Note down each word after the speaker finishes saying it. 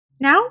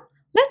Now,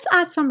 let's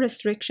add some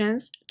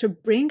restrictions to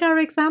bring our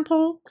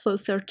example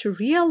closer to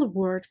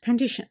real-world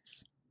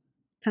conditions.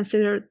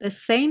 Consider the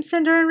same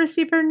sender and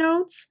receiver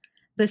nodes,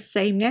 the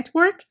same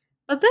network,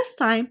 but this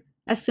time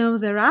assume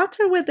the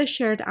router with the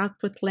shared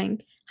output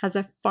link has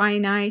a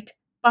finite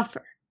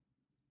buffer.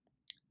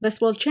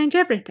 This will change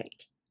everything,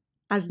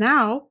 as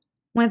now,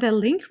 when the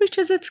link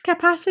reaches its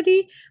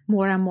capacity,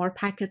 more and more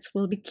packets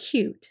will be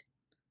queued.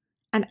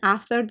 And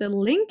after the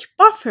link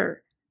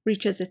buffer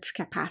reaches its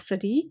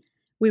capacity,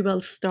 we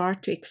will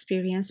start to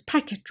experience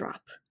packet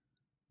drop.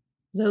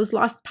 Those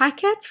lost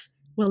packets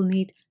will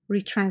need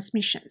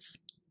retransmissions.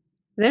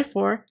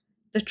 Therefore,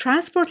 the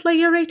transport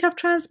layer rate of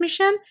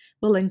transmission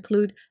will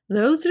include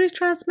those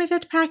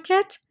retransmitted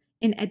packets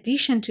in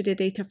addition to the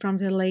data from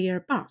the layer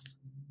above.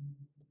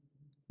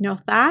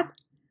 Note that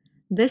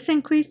this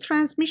increased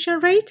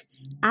transmission rate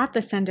at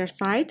the sender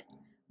side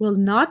will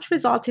not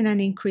result in an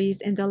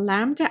increase in the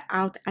lambda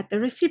out at the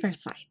receiver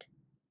side.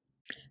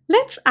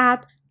 Let's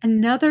add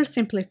another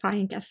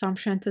simplifying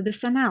assumption to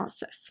this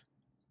analysis.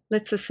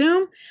 Let's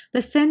assume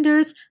the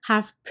senders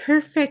have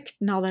perfect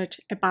knowledge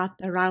about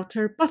the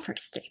router buffer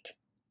state.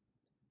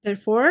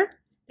 Therefore,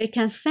 they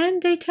can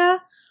send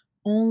data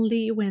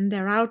only when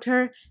the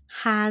router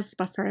has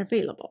buffer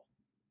available.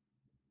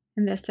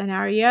 In this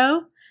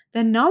scenario,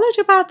 the knowledge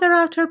about the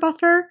router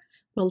buffer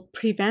will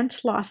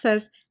prevent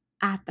losses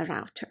at the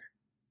router.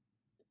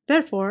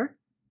 Therefore,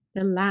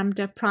 the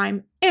lambda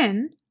prime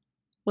n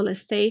will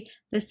stay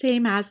the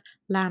same as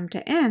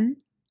lambda n,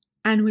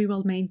 and we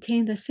will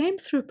maintain the same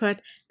throughput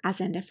as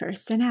in the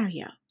first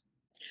scenario.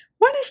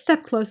 One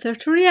step closer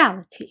to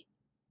reality.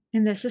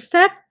 In this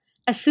step,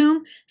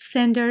 assume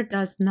sender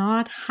does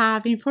not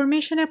have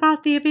information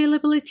about the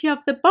availability of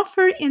the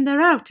buffer in the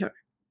router.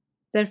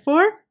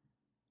 Therefore,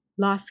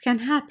 loss can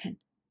happen.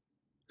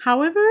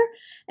 However,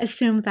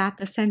 assume that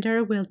the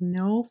sender will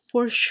know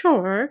for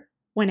sure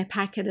when a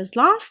packet is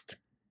lost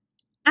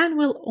and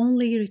will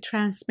only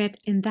retransmit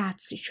in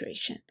that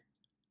situation.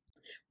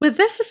 With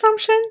this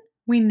assumption,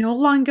 we no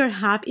longer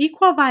have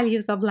equal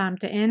values of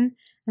lambda n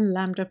and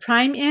lambda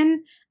prime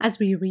n as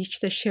we reach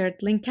the shared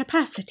link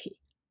capacity.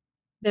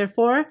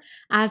 Therefore,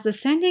 as the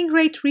sending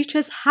rate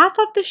reaches half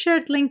of the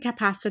shared link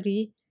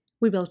capacity,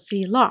 we will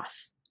see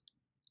loss,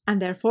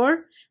 and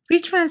therefore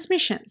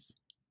retransmissions.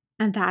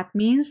 And that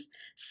means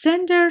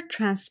sender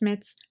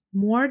transmits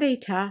more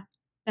data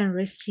than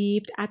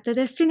received at the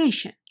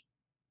destination.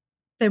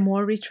 The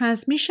more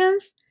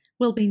retransmissions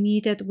will be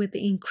needed with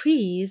the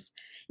increase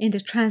in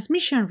the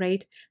transmission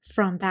rate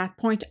from that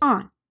point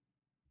on.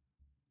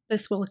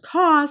 This will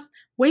cause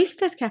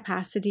wasted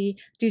capacity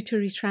due to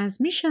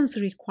retransmissions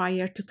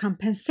required to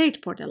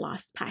compensate for the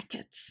lost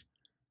packets.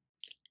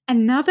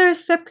 Another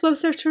step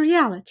closer to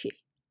reality.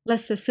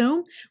 Let's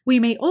assume we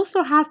may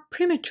also have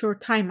premature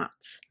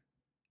timeouts.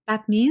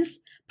 That means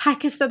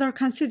packets that are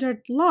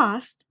considered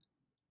lost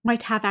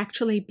might have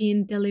actually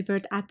been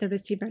delivered at the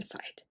receiver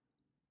side.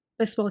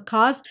 This will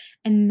cause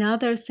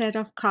another set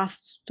of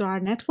costs to our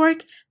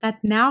network that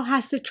now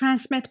has to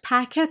transmit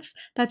packets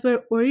that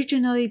were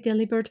originally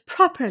delivered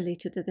properly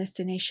to the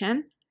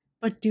destination,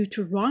 but due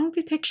to wrong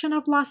detection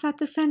of loss at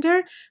the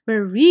sender,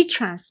 were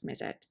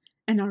retransmitted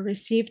and are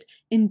received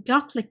in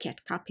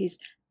duplicate copies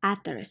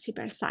at the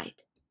receiver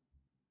side.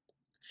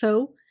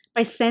 So,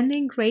 by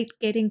sending rate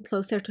getting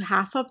closer to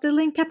half of the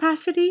link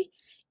capacity,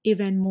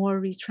 even more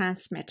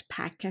retransmit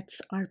packets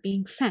are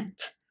being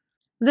sent.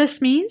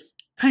 This means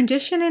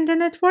congestion in the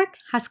network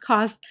has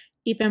caused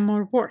even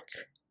more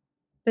work.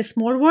 This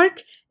more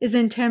work is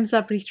in terms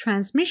of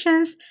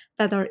retransmissions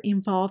that are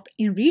involved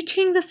in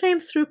reaching the same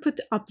throughput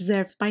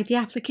observed by the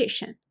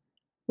application,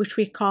 which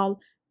we call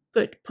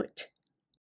good put.